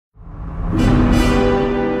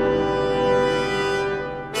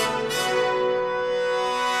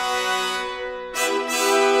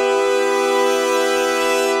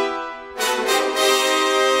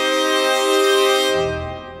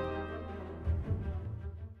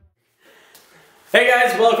Hey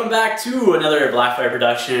guys, welcome back to another Blackfyre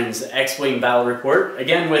Productions X-Wing Battle Report.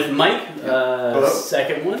 Again with Mike,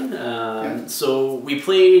 second one. So we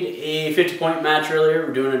played a 50-point match earlier.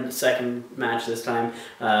 We're doing a second match this time.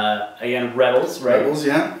 Again, Rebels, right? Rebels,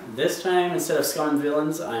 yeah. This time, instead of Scum and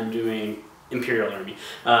Villains, I'm doing Imperial Army.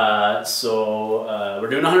 We're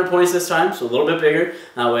doing 100 points this time, so a little bit bigger.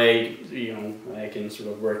 That way, you know, I can sort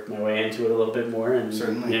of work my way into it a little bit more and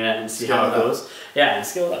and see how it goes. Yeah, and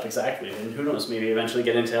scale it up, exactly. And who knows, maybe eventually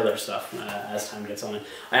get into other stuff as time gets on.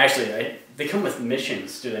 They come with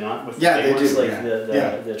missions, do they not? With the big ones,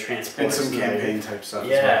 like the transports and some campaign type stuff.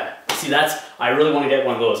 Yeah. See, I really want to get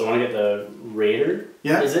one of those. I want to get the Raider.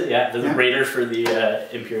 Yeah. Is it? Yeah. The Raider for the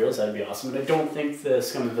Imperials. That'd be awesome. But I don't think the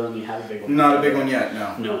Scum and Villainy have a big one. Not a big one yet.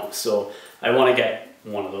 No. No. So I want to get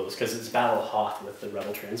one of those because it's Battle Hoth with the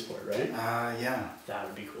Rebel transport, right? Yeah. That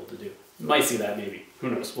would be cool to do. Might see that maybe. Who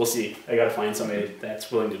knows? We'll see. I got to find somebody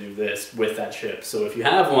that's willing to do this with that ship. So if you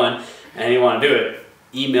have one and you want to do it,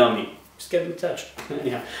 email me. Just get in touch.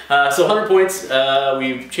 Anyhow, so 100 points.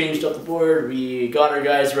 We've changed up the board. We got our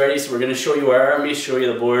guys ready. So we're going to show you our army, show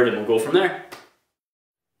you the board, and we'll go from there.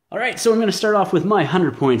 Alright, so I'm going to start off with my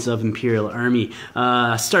 100 points of Imperial Army.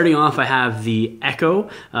 Starting off, I have the Echo.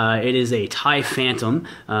 It is a TIE Phantom.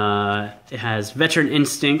 It has Veteran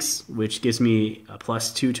Instincts, which gives me a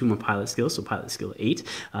 +2 to my pilot skill, so pilot skill 8.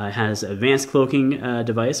 It has Advanced Cloaking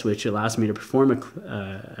device, which allows me to perform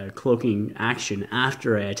a cloaking action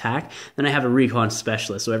after I attack. Then I have a Recon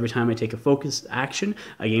Specialist, so every time I take a focused action,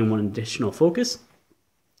 I gain 1 additional focus.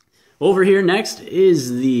 Over here next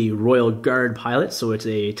is the Royal Guard pilot, so it's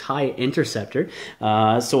a TIE Interceptor.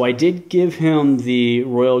 So I did give him the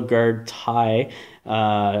Royal Guard TIE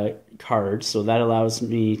card, so that allows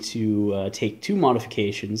me to take 2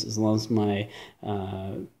 modifications as long as my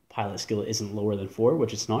pilot skill isn't lower than 4,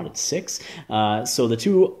 which it's not, it's 6. So the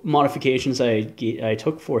 2 modifications I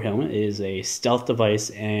took for him is a stealth device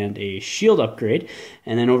and a shield upgrade.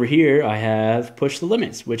 And then over here I have push the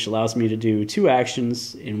limits, which allows me to do 2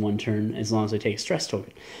 actions in 1 turn as long as I take a stress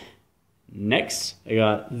token. Next, I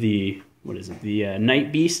got the, the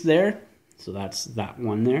Night Beast there. So that's that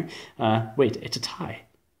one there. Wait, it's a TIE.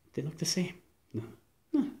 They look the same.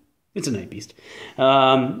 No, it's a Night Beast.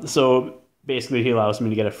 So basically, he allows me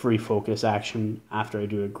to get a free focus action after I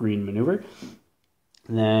do a green maneuver.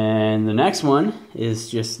 And then the next one is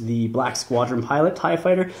just the Black Squadron pilot TIE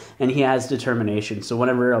fighter, and he has determination. So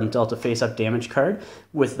whenever I'm dealt a face-up damage card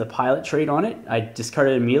with the pilot trait on it, I discard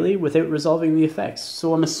it immediately without resolving the effects.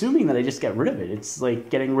 So I'm assuming that I just get rid of it. It's like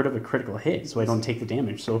getting rid of a critical hit, so I don't take the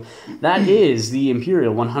damage. So that is the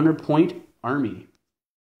Imperial 100-point army.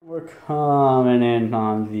 We're coming in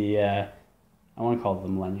on the I want to call it the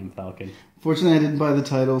Millennium Falcon. Fortunately, I didn't buy the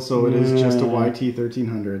title, so it is just a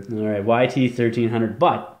YT-1300. All right, YT-1300.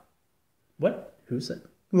 But what? Who's that?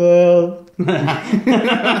 Well,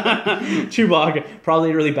 Chewbacca. Probably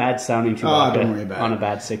a really bad sounding Chewbacca. Don't worry about it. On a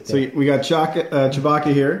bad sick day. So we got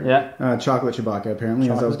Chewbacca here. Yeah. Chocolate Chewbacca, apparently,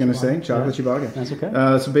 as I was going to say. Chocolate Chewbacca. That's okay.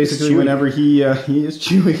 So basically, whenever he is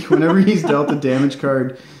chewy, whenever he's dealt a damage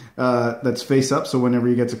card that's face up, so whenever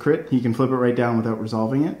he gets a crit, he can flip it right down without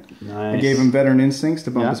resolving it. Nice. I gave him Veteran Instincts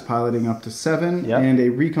to bump his piloting up to 7, and a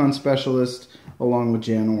Recon Specialist along with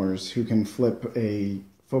Janors, who can flip a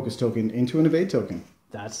focus token into an evade token.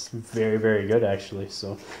 That's very, very good, actually.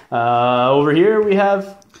 So over here we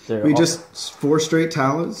have... just 4 straight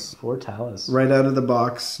Talas. 4 Talas. Right out of the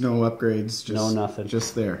box, no upgrades. No nothing.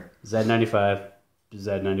 Just there. Z95,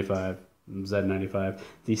 Z95. Z95.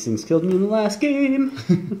 These things killed me in the last game.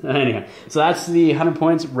 Anyhow, so that's the 100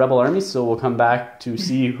 points Rebel Army. So we'll come back to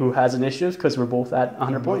see who has initiative because we're both at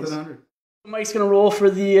 100 points. 100. Mike's going to roll for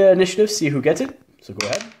the initiative, see who gets it. So go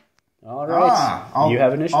ahead. All right. You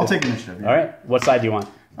have initiative. I'll take initiative. Yeah. All right. What side do you want?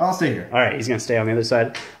 I'll stay here. All right. He's going to stay on the other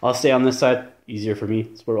side. I'll stay on this side. Easier for me.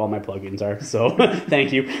 It's where all my plugins are. So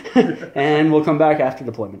thank you. And we'll come back after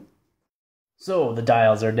deployment. So the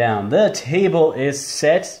dials are down. The table is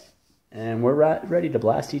set. And we're ready to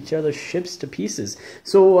blast each other's ships to pieces.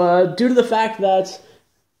 So due to the fact that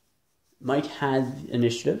Mike had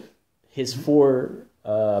initiative, his 4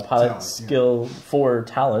 pilot skill 4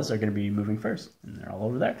 Talas are going to be moving first. And they're all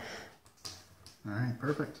over there. All right,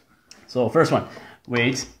 perfect. So first one.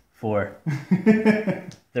 Wait for...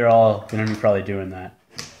 They're all going to be probably doing that.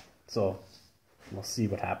 So we'll see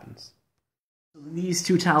what happens. These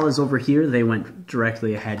 2 Talas over here, they went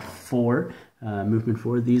directly ahead 4. Movement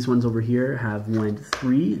 4. These ones over here have went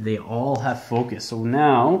 3. They all have focus. So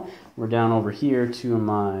now we're down over here to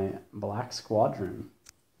my Black Squadron,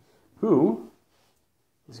 who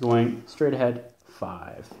is going straight ahead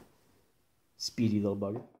 5. Speedy little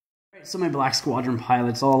bugger. Alright, so my Black Squadron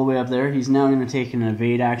pilot's all the way up there. He's now going to take an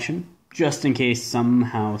evade action, just in case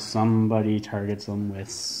somehow somebody targets him with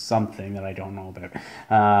something that I don't know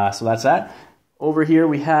about. So that's that. Over here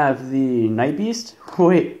we have the Night Beast.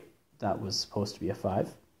 Wait, that was supposed to be a 5.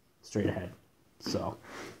 Straight ahead. So.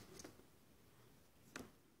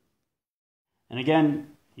 And again,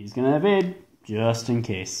 he's going to evade, just in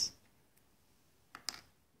case.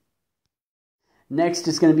 Next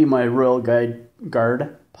is going to be my Royal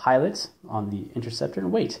Guard pilot on the Interceptor.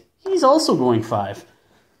 And wait, he's also going 5.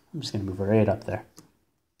 I'm just going to move right up there.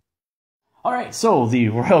 Alright, so the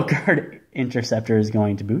Royal Guard Interceptor is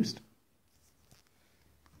going to boost.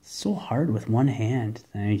 So hard with one hand.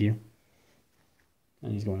 Thank you.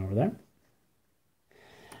 And he's going over there.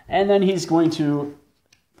 And then he's going to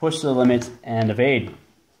push to the limit and evade.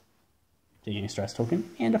 Taking a stress token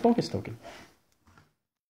and a focus token.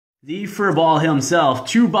 The furball himself,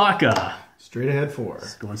 Chewbacca. Straight ahead 4.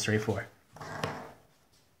 It's going straight 4.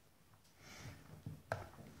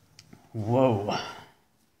 Whoa.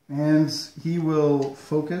 And he will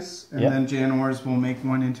focus, and then Janwars will make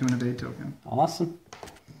one into an evade token. Awesome.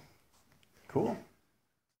 Cool.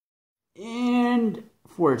 And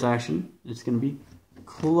for its action, it's going to be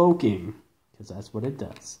cloaking, because that's what it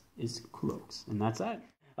does, is cloaks. And that's that.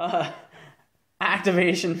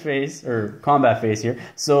 Activation phase, or combat phase here.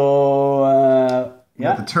 So,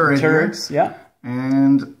 yeah. The turrets, yeah.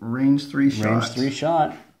 And range 3 shot. Range 3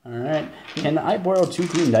 shot. Alright. Can I borrow 2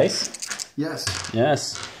 green dice? Yes.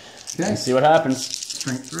 Yes. Okay. Let's see what happens.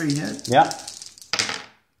 Strength 3 hit. Yeah.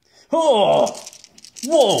 Oh!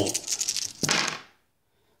 Whoa!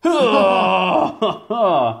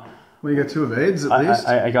 Oh! Well, you got 2 evades at least.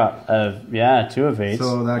 I got, 2 evades.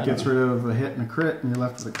 So that gets rid of a hit and a crit, and you're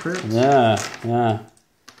left with a crit. Yeah.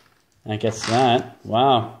 That gets that.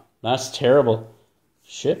 Wow. That's terrible.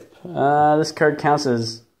 Ship. This card counts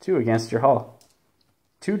as 2 against your hull.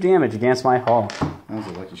 2 damage against my hull. That was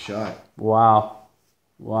a lucky shot. Wow.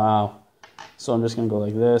 So I'm just going to go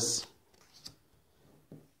like this.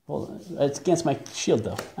 Well, it's against my shield,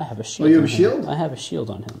 though. I have a shield. Oh, you have a shield? I have a shield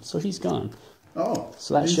on him, so he's gone. Oh.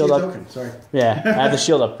 So that shield up. Sorry. Yeah, I have the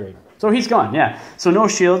shield upgrade. So he's gone, yeah. So no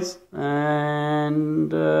shields.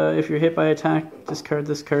 And if you're hit by attack, discard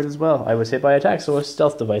this card as well. I was hit by attack, so a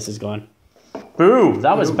stealth device is gone. Boo!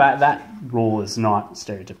 That was bad. That roll is not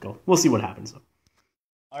stereotypical. We'll see what happens, though.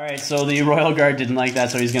 Alright, so the Royal Guard didn't like that,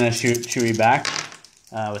 so he's going to shoot Chewie back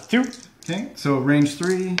with 2. Okay, so range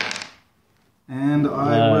 3. And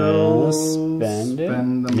I will spend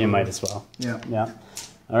them. You might as well. Yeah.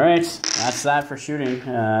 Alright, that's that for shooting.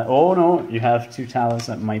 Oh no, you have 2 Talos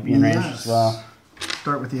that might be in range as well.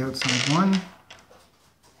 Start with the outside one.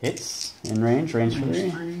 Hits in range, range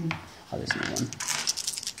 3. Oh, there's no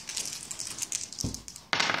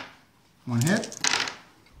 1. 1 hit.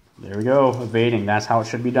 There we go, evading. That's how it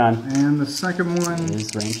should be done. And the second one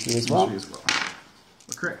is range 3 as well. A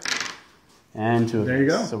crit. And 2 of There you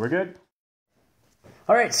go. So we're good.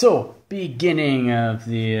 Alright, so beginning of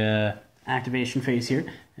the activation phase here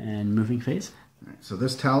and moving phase. Right, so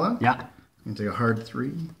this Tala, yeah, you can take a hard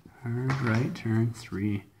 3. Hard right, turn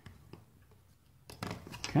 3.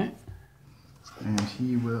 Okay. And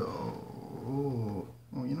he will. Oh,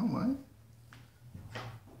 you know what?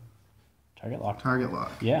 Target lock. Target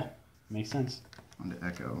lock. Yeah, makes sense. On to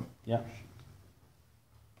Echo. Yeah.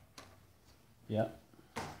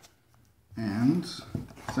 And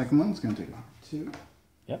second one's going to take 2.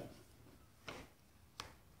 Yep.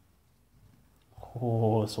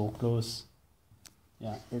 Oh, so close.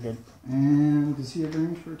 Yeah, you're good. And does he have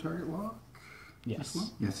range for a target lock?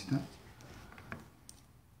 Yes. Yes, he does.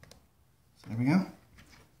 So there we go.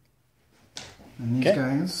 And these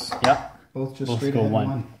guys, both just straight ahead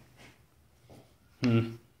 1.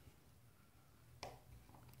 And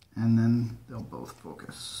then they'll both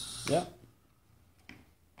focus. Yeah.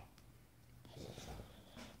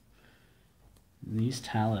 These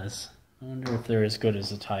Talas, I wonder if they're as good as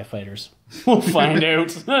the TIE fighters. We'll find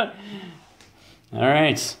out.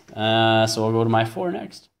 Alright, so I'll go to my 4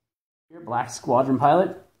 next. Here, Black Squadron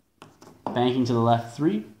pilot, banking to the left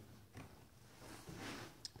 3.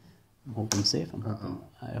 I hope I'm safe.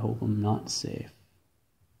 I hope I'm not safe.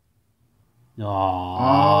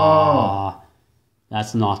 Oh,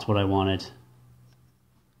 that's not what I wanted.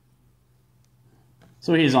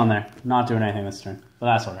 So he's on there, not doing anything this turn, but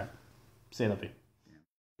that's alright. Say that be.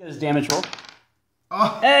 Get his damage roll.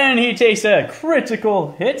 And he takes a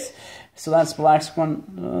critical hit. So that's Black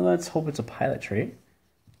Squadron. Let's hope it's a pilot trait,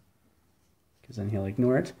 because then he'll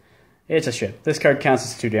ignore it. It's a ship. This card counts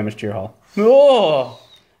as 2 damage to your hull. Oh!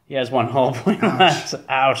 He has 1 hull point left.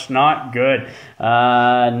 Ouch, not good.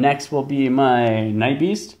 Next will be my Night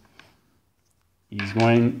Beast. He's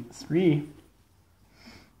going 3.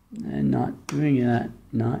 And not doing that.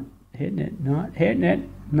 Not hitting it. Not hitting it.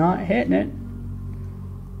 Not hitting it.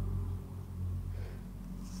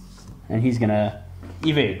 And he's going to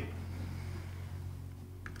evade.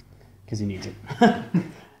 Because he needs it.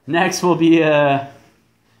 Next will be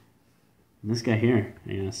this guy here.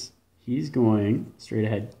 Yes. He's going straight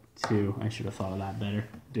ahead 2. I should have thought of that better.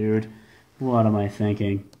 Dude, what am I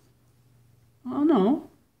thinking? Oh, no.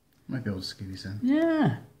 Might be able to skivvy send.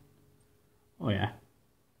 Yeah. Oh, yeah.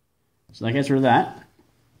 So that gets rid of that.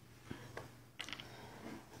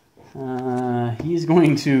 He's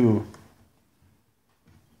going to...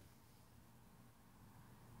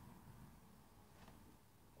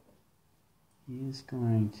 He's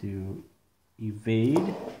going to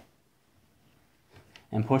evade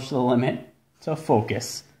and push the limit to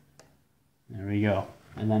focus. There we go.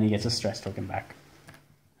 And then he gets a stress token back.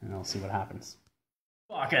 And I'll see what happens.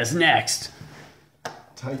 Baka's next.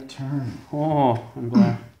 Tight turn. Oh, I'm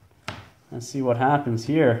glad. Let's see what happens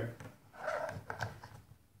here.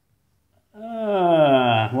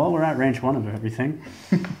 Well, we're at range 1 of everything.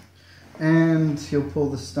 And he'll pull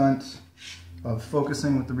the stunt of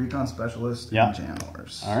focusing with the recon specialist and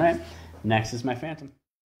Janors. All right. Next is my Phantom.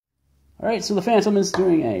 All right, so the Phantom is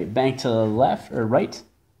doing a bank to the left or right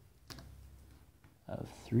of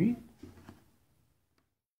 3.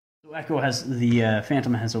 So Echo has the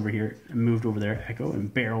Phantom has over here moved over there, Echo,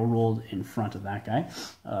 and barrel rolled in front of that guy,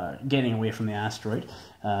 getting away from the asteroid.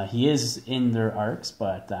 He is in their arcs,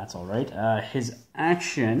 but that's all right. His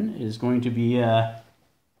action is going to be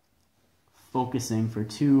focusing for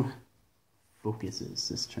 2 focuses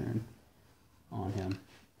this turn on him.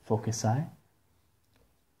 Focusi?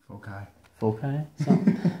 Foci?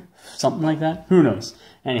 Something like that? Who knows?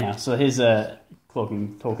 Anyhow, so his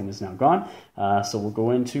cloaking token is now gone. So we'll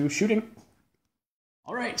go into shooting.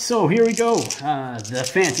 Alright, so here we go. The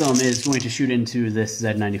Phantom is going to shoot into this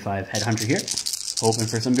Z95 Headhunter here. Hoping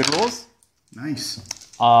for some good rolls. Nice.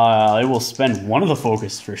 It will spend one of the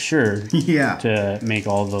focus for sure. Yeah. To make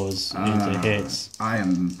all those into hits. I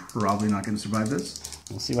am probably not going to survive this.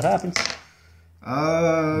 We'll see what happens.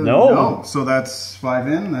 No. So that's 5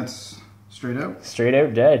 in. That's straight out. Straight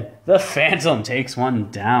out dead. The Phantom takes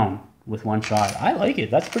one down with 1 shot. I like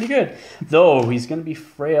it. That's pretty good. Though he's going to be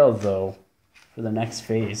frail though for the next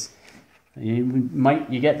phase.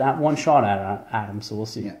 You get that 1 shot at him. So we'll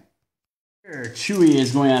see. Yeah. Chewie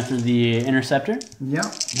is going after the Interceptor. Yep.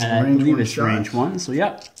 And I believe it's range 1. So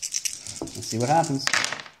yep. Let's see what happens.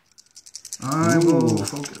 I will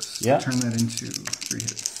focus. Yep. Turn that into 3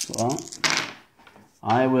 hits. Well,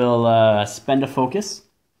 I will spend a focus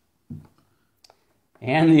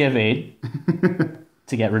and the evade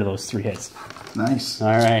to get rid of those 3 hits. Nice. All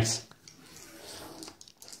right.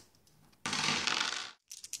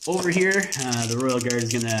 Over here, the Royal Guard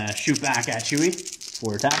is going to shoot back at Chewie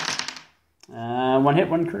for attack. 1 hit,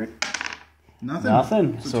 1 crit.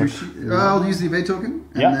 Nothing. So I'll use the evade token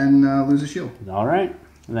and then lose a shield. All right.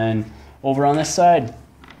 And then over on this side,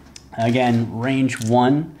 again, range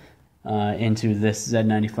 1 into this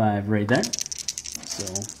Z95 right there. So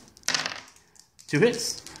 2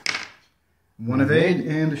 hits. 1 evade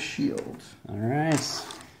and a shield. All right.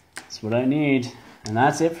 That's what I need. And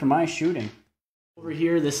that's it for my shooting. Over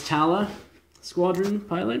here, this Tala squadron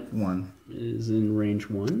pilot 1 is in range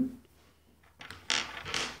 1.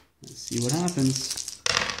 Let's see what happens.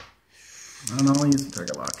 I don't know, use the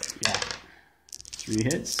target lock. Yeah. 3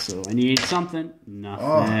 hits, so I need something.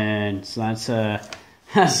 Nothing. Oh. So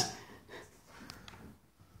that's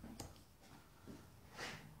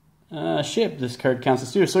ship. This card counts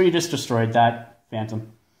as 2. So you just destroyed that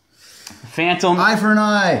Phantom. Phantom. Eye for an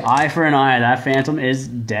eye. Eye for an eye. That Phantom is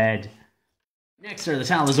dead. Next are the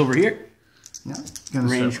Talas over here. Yeah.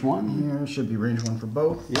 Range 1. Here should be range 1 for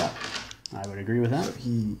both. Yeah. I would agree with that. So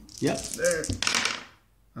he. Yep. There.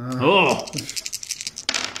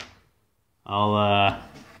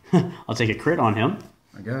 I'll take a crit on him.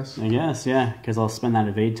 I guess, yeah, because I'll spend that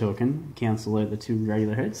evade token, cancel out the 2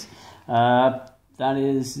 regular hits. That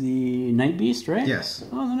is the Night Beast, right? Yes.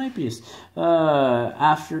 Oh, the Night Beast.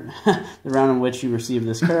 After the round in which you receive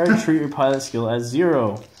this card, treat your pilot skill as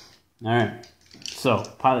 0. All right. So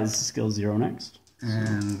pilot skill 0 next.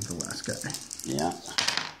 And the last guy. Yeah.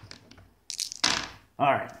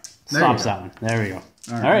 All right. Stops that one. There we go.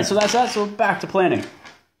 All right. So that's that. So back to planning.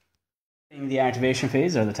 The activation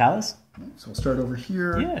phase are the Talas. So we'll start over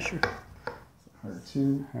here. Yeah, sure. Hard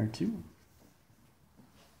 2. Hard 2.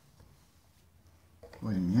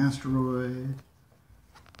 Lighting the asteroid.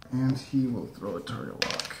 And he will throw a target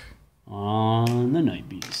lock. On the Night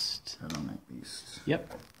Beast. Head on Night Beast.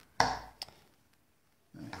 Yep.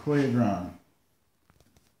 And Koyagron.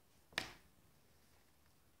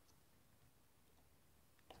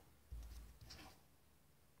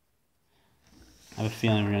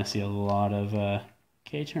 feeling we're going to see a lot of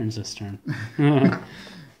K-turns this turn.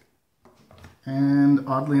 And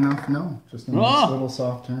oddly enough, no. Just a nice little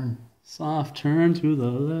soft turn. Soft turn to the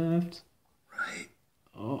left. Right.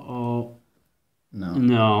 Uh-oh. No.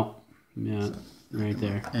 No. Yeah, right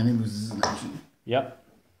there. And he loses an action. Yep.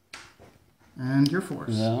 And your force.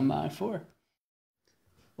 Well, my 4.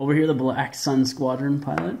 Over here, the Black Sun Squadron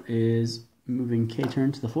pilot is moving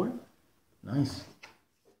K-turn to the 4. Nice.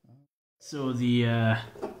 So the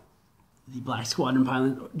Black Squadron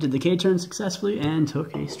pilot did the K-turn successfully and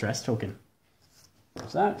took a stress token.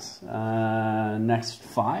 What's that? Next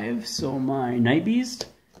 5. So my Night Beast.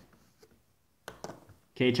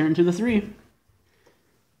 K-turn to the 3.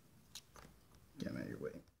 Get out of your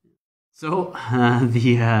way. So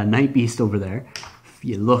the Night Beast over there, if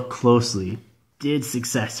you look closely, did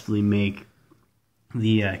successfully make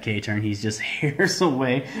the K-turn. He's just hairs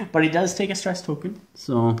away, but he does take a stress token.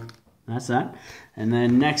 So that's that. And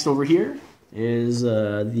then next over here is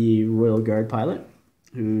the Royal Guard pilot,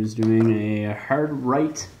 who's doing a hard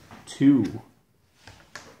right 2.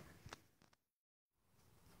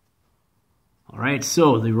 Alright,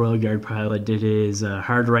 so the Royal Guard pilot did his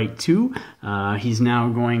hard right 2. He's now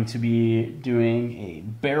going to be doing a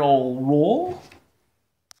barrel roll.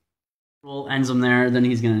 Roll ends him there, then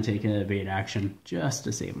he's going to take an evade action just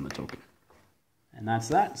to save him a token. And that's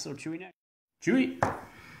that. So Chewie next. Chewie!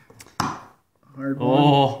 Hard one.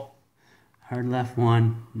 Oh! Hard left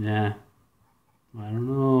 1. Yeah. I don't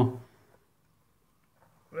know.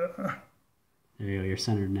 There you go, you're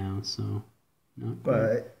centered now, so...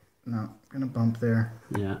 But, no, gonna bump there.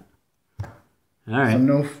 Yeah. Alright. So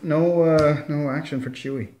no action for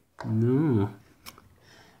Chewie. No.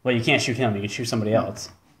 Well, you can't shoot him, you can shoot somebody else.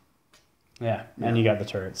 Yeah, and you got the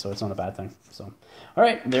turret, so it's not a bad thing. So,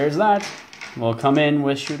 alright, there's that. We'll come in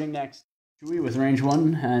with shooting next. Chewie with range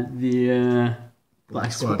 1 at the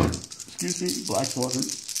Black Squadron. Excuse me, Black Squadron.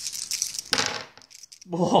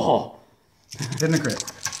 Whoa! Hitting a crit.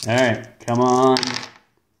 Alright, come on.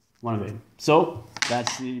 1 evade. So,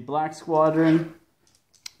 that's the Black Squadron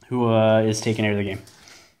who is taking out of the game.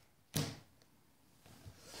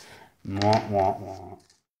 Wah, wah, wah.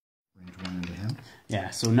 Range 1 into him. Yeah,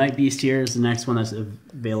 so Night Beast here is the next one that's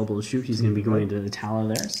available to shoot. He's going to be going to the Tala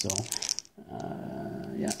there, so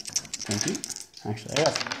yeah, thank you. Actually, I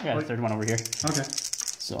got a third one over here. Okay.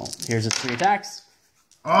 So here's his 3 attacks.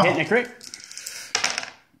 Oh. Hitting a crit.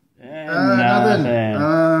 Nothing.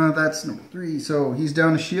 That's number 3. So he's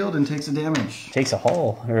down a shield and takes a damage. Takes a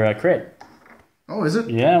hull, or a crit. Oh, is it?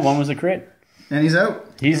 Yeah, 1 was a crit. And he's out.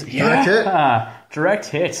 He's direct hit. Direct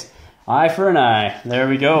hit. Eye for an eye. There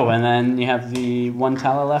we go. And then you have the 1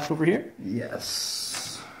 Tala left over here.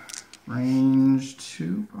 Yes. Range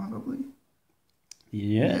 2, probably.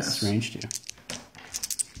 Yes. Range 2.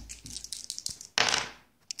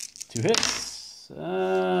 2 hits.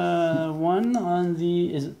 1 on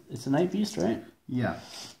the... It's a Night Beast, right? Yeah.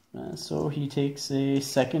 So he takes a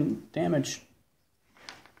 2nd damage.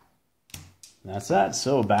 That's that.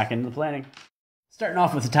 So back into the planning. Starting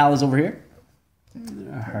off with the Talas over here.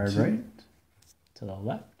 Hard right to the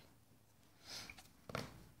left.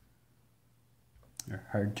 Or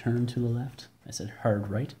hard turn to the left. I said hard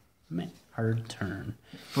right. I meant hard turn.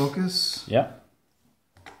 Focus. Yep.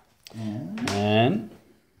 And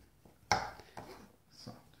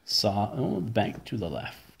bank to the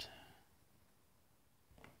left.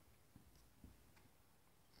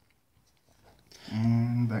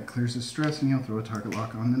 And that clears his stress, and he'll throw a target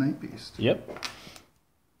lock on the Night Beast. Yep.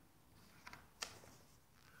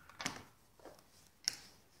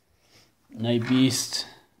 Night Beast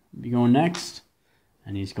be going next,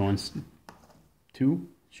 and he's going 2.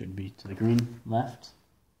 Should be to the green left.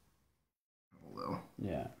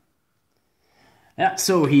 Yeah. Yeah.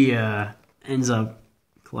 So he ends up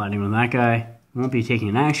colliding with that guy. Won't be taking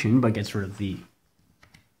an action, but gets rid of the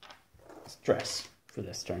stress for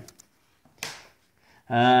this turn.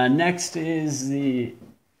 Next is the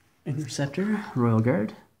Interceptor, Royal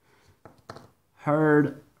Guard.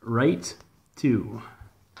 Hard right 2.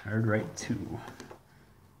 Hard right 2.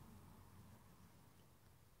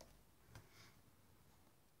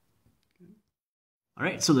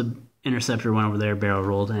 Alright, so the Interceptor went over there, barrel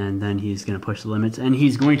rolled, and then he's going to push the limits, and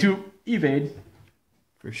he's going to evade.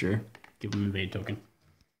 For sure. Give him an evade token.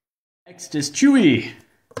 Next is Chewie.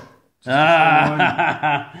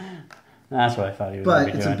 Ah! That's what I thought he was going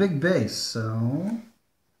to be doing. But it's a big base, so...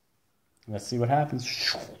 Let's see what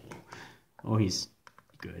happens. Oh, he's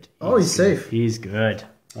good. He's safe. He's good.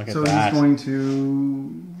 Look at that. So he's going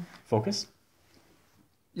to... Focus?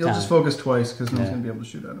 You'll just focus twice, because no one's going to be able to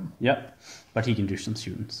shoot at him. Yep. But he can do some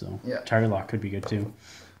shooting, so yeah. target lock could be good too.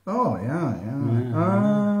 Oh,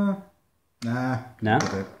 yeah. Nah. No?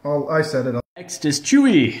 Oh, I said it. Next is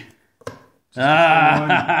Chewy.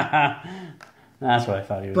 Ah! That's what I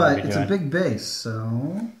thought he was going to be doing. But it's a big base,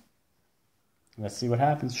 so... Let's see what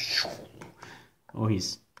happens. Oh,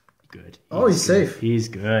 he's good. He's safe. He's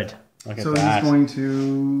good. Look at that. So he's going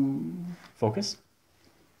to... Focus?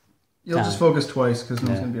 He'll just focus twice because no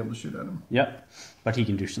one's going to be able to shoot at him. Yep. But he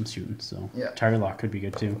can do some shooting, so yeah. target lock could be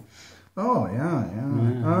good too. Oh, yeah.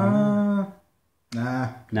 Nah.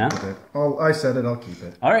 No? Oh, I said it. I'll keep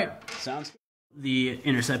it. All right. Sounds good. The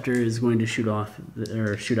interceptor is going to shoot at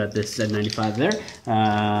this Z95 there.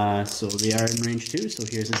 So they are in range 2. So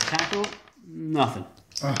here's his tackle. Nothing.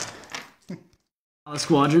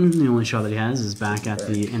 Squadron, the only shot that he has is back at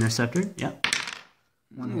the interceptor. Yep.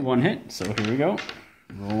 One hit. So here we go.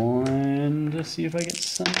 Rolling to see if I get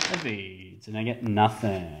some evades. And I get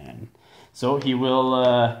nothing. So he will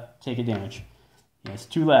take a damage. He has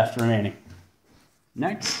 2 left remaining.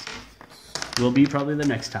 Next will be probably the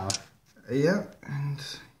next tower. Yeah, and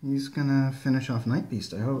he's gonna finish off Night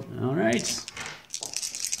Beast, I hope. Alright.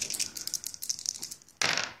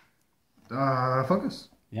 Focus.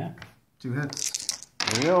 Yeah. 2 hits.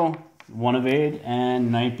 There we go. 1 evade, and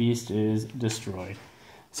Night Beast is destroyed.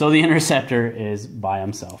 So the interceptor is by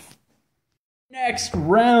himself. Next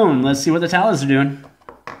round. Let's see what the Talas are doing.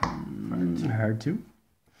 Hard to.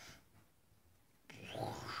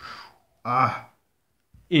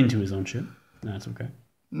 Into his own ship. That's okay.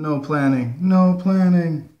 No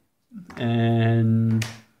planning. And... I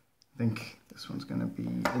think this one's going to be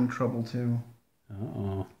in trouble too.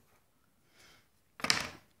 Uh-oh.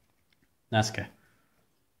 That's okay.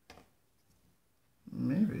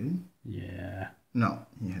 Maybe. Yeah. No,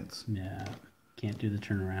 he hits. Yeah. Can't do the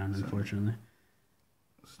turnaround, unfortunately.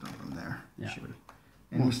 Stop him there. Yeah.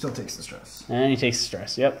 And he still takes the stress. And he takes the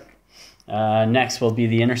stress, yep. Next will be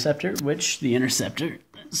the interceptor, which the interceptor,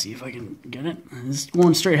 let's see if I can get it. It's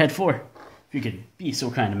going straight ahead 4. If you could be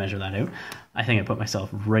so kind to measure that out. I think I put myself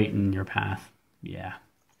right in your path. Yeah.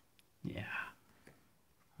 Yeah.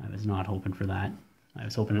 I was not hoping for that. I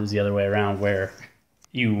was hoping it was the other way around where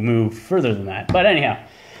you move further than that. But anyhow,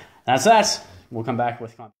 that's that. We'll come back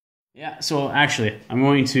with... Yeah, so actually, I'm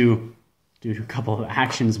going to do a couple of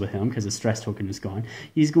actions with him because his stress token is gone.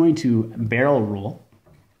 He's going to barrel roll.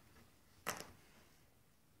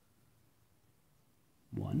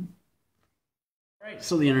 1. Right,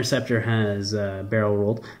 so the interceptor has barrel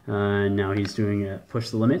rolled. Now he's doing push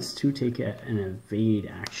the limits to take an evade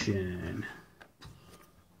action.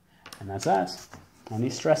 And that's that. And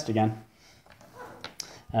he's stressed again.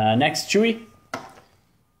 Next, Chewy.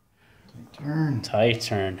 Tight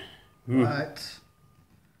turn. Ooh. What?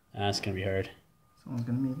 That's going to be hard. Someone's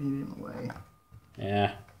going to maybe be in the way.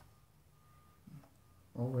 Yeah.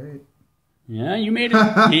 Oh, wait. Yeah, you made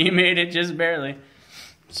it. He made it just barely.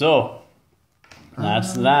 So,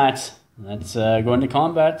 that's that. Let's go into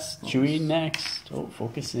combats. Chewy next. Oh,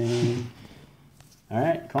 focusing.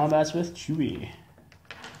 Alright, combats with Chewy.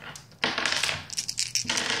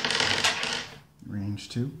 Range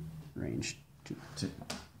 2. Range 2.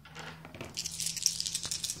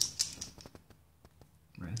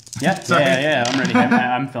 Right. Yeah, I'm ready.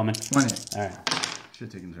 I'm filming. 1 hit. Alright. Should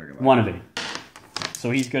have taken target. 1 of it.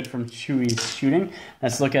 So he's good from Chewy's shooting.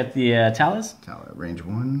 Let's look at the Talas. Tala, range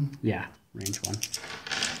 1. Yeah, range 1.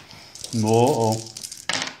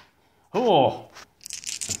 Oh.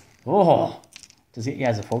 Does he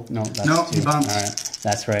has a folk? No, that's no, 2. He bumps. Alright,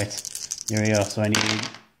 that's right. Here we go. So I need...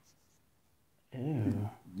 Ew.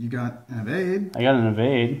 You got an evade. I got an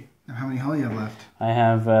evade. Now how many hull you have left? I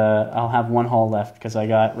have, I'll have 1 hull left because I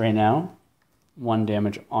got, right now, 1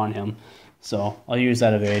 damage on him. So I'll use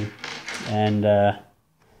that evade and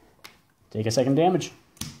take a 2nd damage.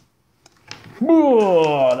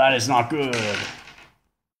 Whoa, that is not good.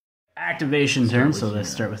 Activation turn, so let's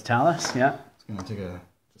start with Talas. Yeah. It's going to take a...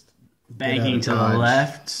 Banking to the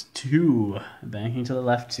left 2. Banking to the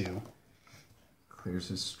left 2. Clears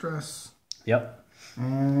his stress. Yep.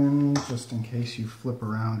 And just in case you flip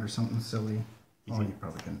around or something silly. Oh, you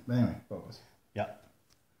probably couldn't. But anyway, focus. Yep.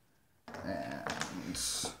 And...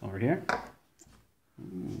 over here.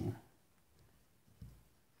 Ooh.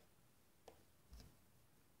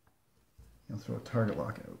 He'll throw a target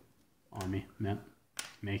lock out. On me. Yep.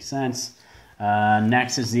 Makes sense.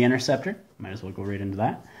 Next is the interceptor. Might as well go right into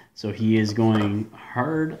that. So he is going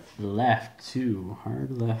hard left 2.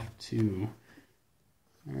 Hard left 2.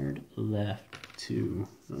 Hard left 2.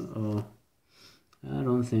 Uh-oh. I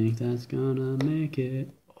don't think that's gonna make it.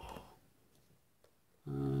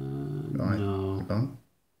 No. Bump?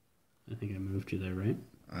 I think I moved you there, right?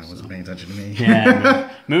 I I wasn't paying attention to me.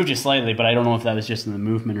 Yeah, moved just slightly, but I don't know if that was just in the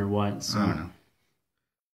movement or what. So. I don't know.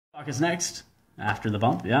 Clock is next after the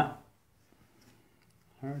bump. Yeah.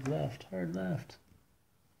 Hard left. Hard left.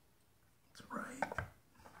 That's right.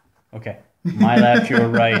 Okay. My left, your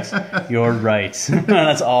right. You're right.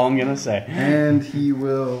 That's all I'm gonna say. And he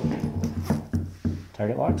will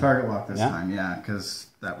target lock. Target lock this time, yeah, because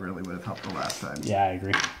that really would have helped the last time. Yeah, I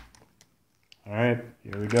agree. All right,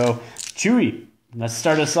 here we go. Chewy. Let's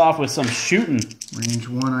start us off with some shooting. Range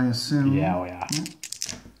 1, I assume. Yeah, oh yeah.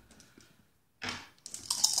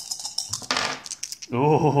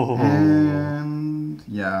 Oh. And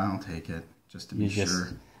yeah, I'll take it just to be sure.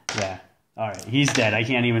 Yeah. All right, he's dead. I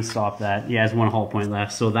can't even stop that. He has 1 hull point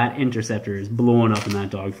left, so that interceptor is blowing up in that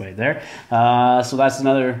dogfight there. So that's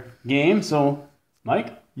another game. So,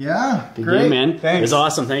 Mike? Yeah, big great. game, man. Thanks. It was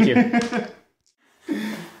awesome. Thank you.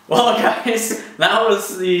 Well, guys, that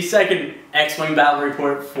was the second X-Wing battle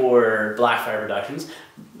report for Blackfyre Productions.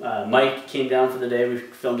 Mike came down for the day. We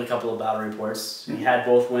filmed a couple of battle reports. He had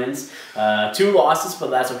both wins. 2 losses, but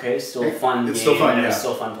that's okay. Still a fun game. Still fun, yeah. It's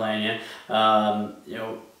still fun playing, yeah. You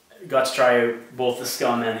know, got to try out both the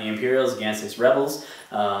Scum and the Imperials against his Rebels.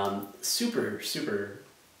 Super, super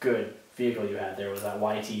good vehicle you had there with that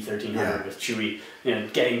YT 1300 with Chewie. You know,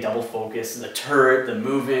 getting double focus, the turret, the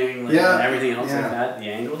moving, and everything else like that. The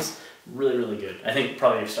angles, really, really good. I think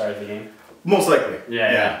probably your start of the game. Most likely.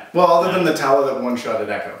 Yeah. Well, other than the Tala that one-shot at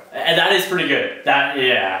Echo. And that is pretty good. That,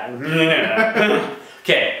 yeah.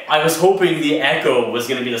 Okay, I was hoping the Echo was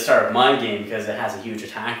going to be the start of my game because it has a huge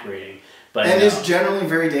attack rating. But and is generally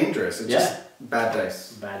very dangerous. It's just bad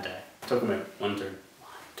dice. Bad die. Took him out 1 turn.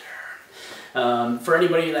 1 turn. For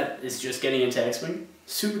anybody that is just getting into X-Wing,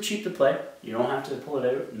 super cheap to play. You don't have to pull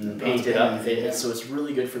it out and paint it up. So it's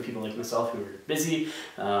really good for people like myself who are busy.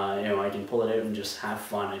 You know, I can pull it out and just have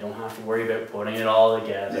fun. I don't have to worry about putting it all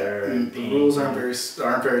together. And the rules aren't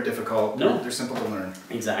very difficult. No. They're simple to learn.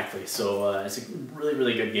 Exactly. So it's a really,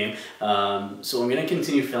 really good game. So I'm going to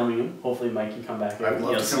continue filming them. Hopefully Mike can come back out. I'd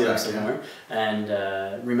love to come back somewhere. And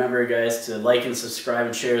remember, guys, to like and subscribe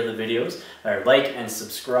and share the videos. Or like and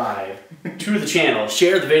subscribe to the channel.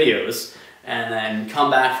 Share the videos. And then come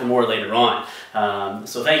back for more later on.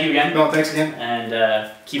 So thank you again. No, thanks again.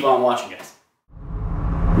 And keep on watching, guys.